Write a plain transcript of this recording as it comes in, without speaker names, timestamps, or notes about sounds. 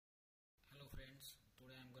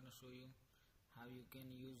I'm gonna show you how you can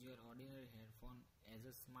use your ordinary headphone as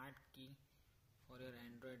a smart key for your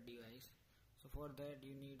Android device. So for that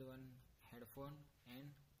you need one headphone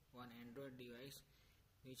and one Android device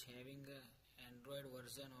which having a Android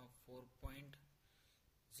version of 4.0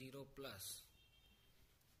 plus.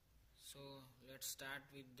 So let's start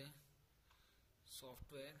with the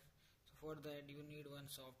software. So for that you need one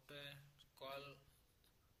software called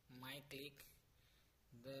MiCLick.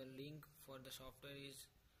 The link for the software is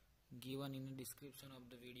given in the description of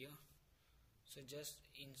the video. So just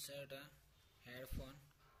insert a headphone.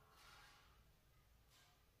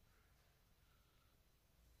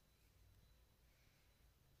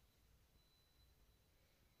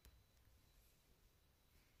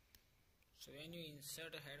 So when you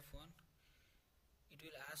insert a headphone, it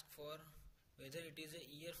will ask for whether it is a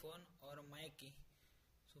earphone or a mic key.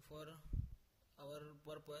 So for our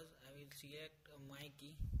purpose I will select a mic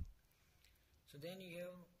key. So then you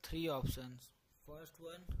have three options. First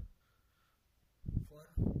one for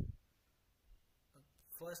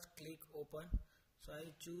first click open. So I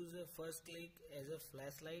will choose a first click as a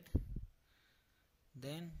flashlight,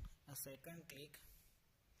 then a second click.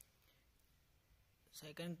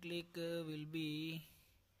 Second click will be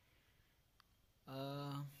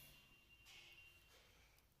a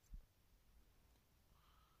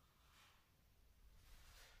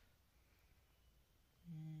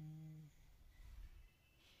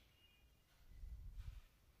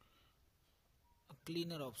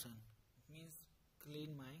cleaner option. It means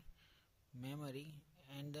clean my memory,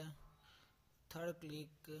 and the third click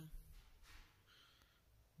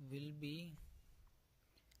will be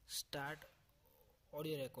start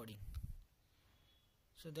audio recording.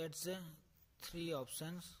 So that's the three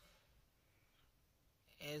options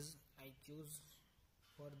as I choose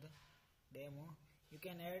for the demo. You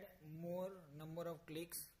can add more number of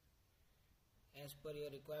clicks as per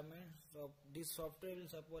your requirement. So this software will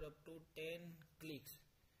support up to 10 clicks,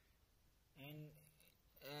 and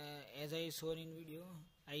as I shown in video,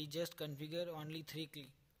 I just configure only 3 click: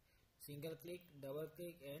 single click, double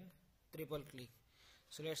click and triple click.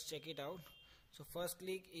 So let's check it out. So first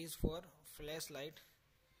click is for flashlight.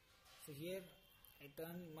 So here I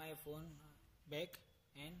turn my phone back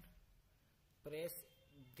and press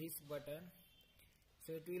this button,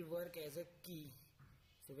 so it will work as a key.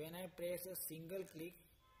 So when I press a single click,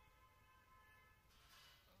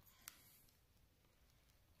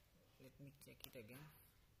 let me check it again.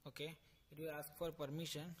 Okay, it will ask for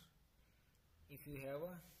permission if you have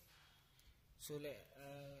a. So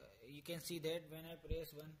you can see that when I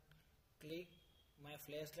press one click, my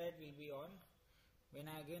flashlight will be on. When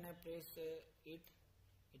I press it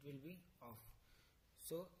will be off.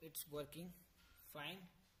 So it's working fine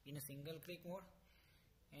in a single click mode.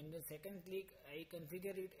 And the second click I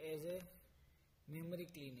configure it as a memory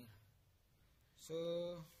cleaner.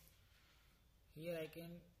 So here I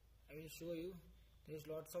will show you there is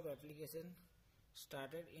lots of application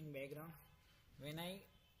started in background. When I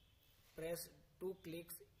press 2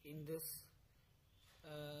 clicks in this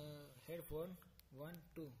headphone, 1,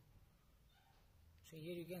 2. So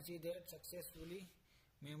here you can see that successfully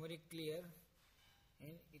memory clear,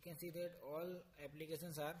 and you can see that all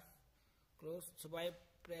applications are closed. So by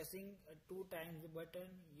pressing 2 times the button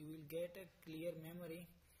you will get a clear memory,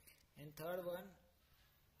 and third one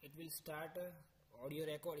it will start audio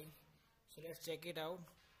recording. So let's check it out.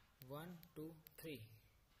 1, 2, 3.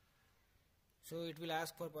 So it will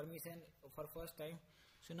ask for permission for first time.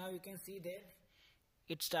 So now you can see that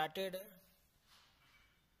it started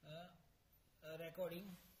a recording,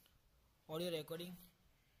 audio recording.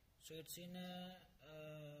 So it's in a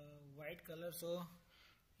white color, so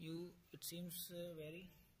it seems very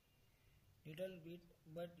little bit,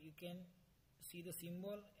 but you can see the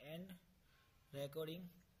symbol and recording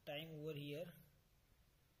time over here.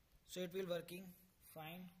 So it will working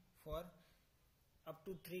fine for up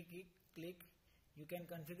to 3 click. You can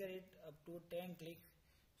configure it up to 10 clicks.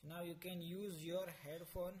 So now you can use your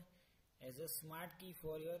headphone as a smart key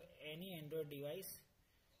for your any Android device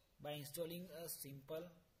by installing a simple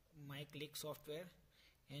MiCLick software,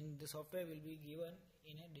 and the software will be given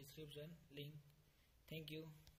in a description link. Thank you.